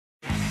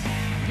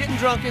getting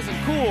drunk isn't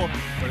cool,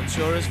 but it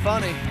sure is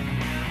funny.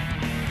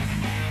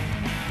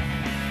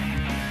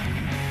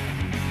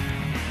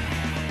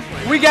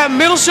 We got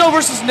Middle Show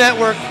versus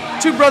Network.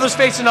 Two brothers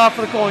facing off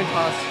for the coin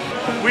toss.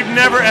 We've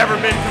never ever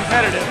been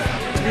competitive.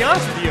 To be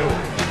honest with you,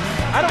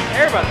 I don't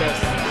care about this.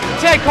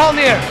 Ted, call in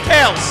the air.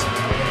 Tails.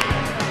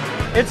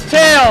 It's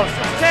tails.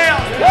 It's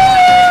tails. Woo!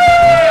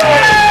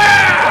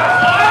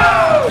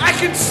 I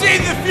can see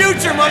the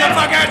future,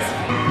 motherfuckers.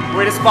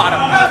 Way to spot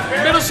him.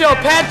 Middle Show,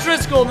 Pat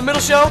Driscoll in the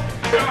Middle Show.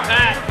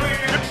 Pat.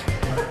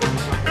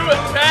 Do it,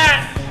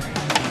 Pat.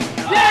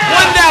 Yeah!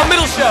 One down,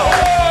 Middle Show.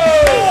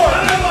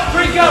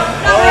 3 go.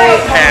 Oh,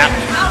 Pat.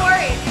 Not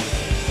worried.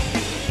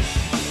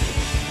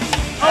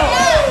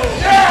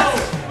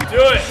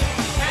 Do it.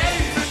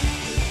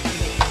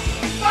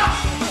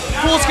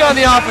 Cool's guy in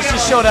the office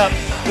just showed up.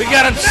 We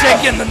got them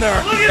shaking in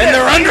their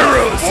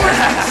underoos.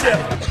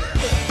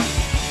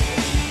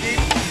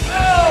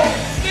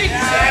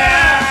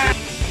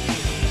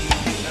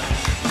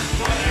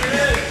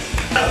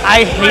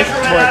 I hate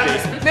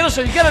twerking. Middle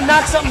Show, you gotta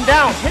knock something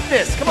down. Hit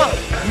this, come on.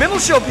 Middle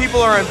Show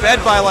people are in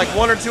bed by like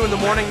 1 or 2 in the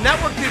morning.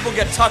 Network people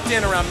get tucked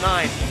in around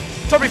 9.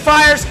 Toby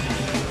fires.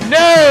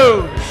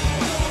 No!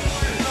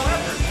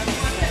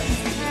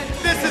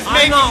 This is I'm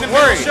making not the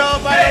worried. middle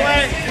show, by the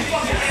way.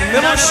 The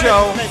Middle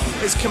Show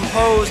is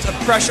composed of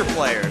pressure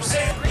players.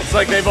 It's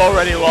like they've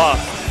already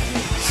lost.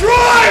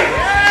 Troy!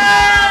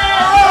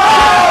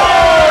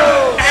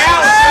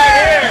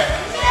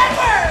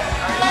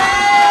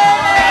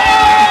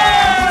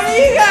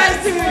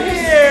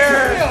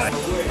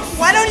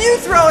 Why don't you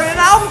throw it and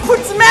I'll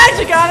put some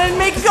magic on it and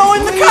make it go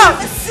in the cup?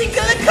 The sink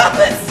of the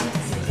compass.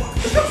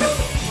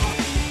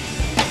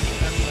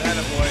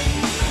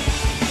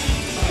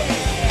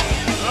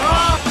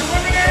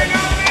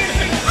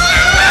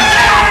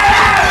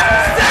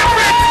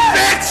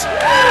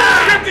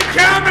 Scripted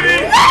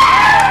comedy.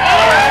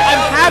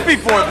 I'm happy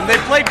for them. They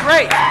played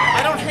great.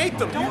 I don't hate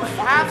them. Don't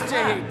have to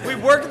hate. We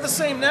work at the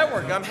same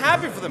network. I'm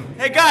happy for them.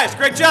 Hey guys,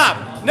 great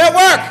job.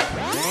 Network!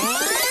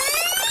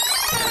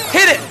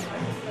 Hit it!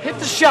 Hit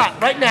the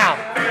shot right now.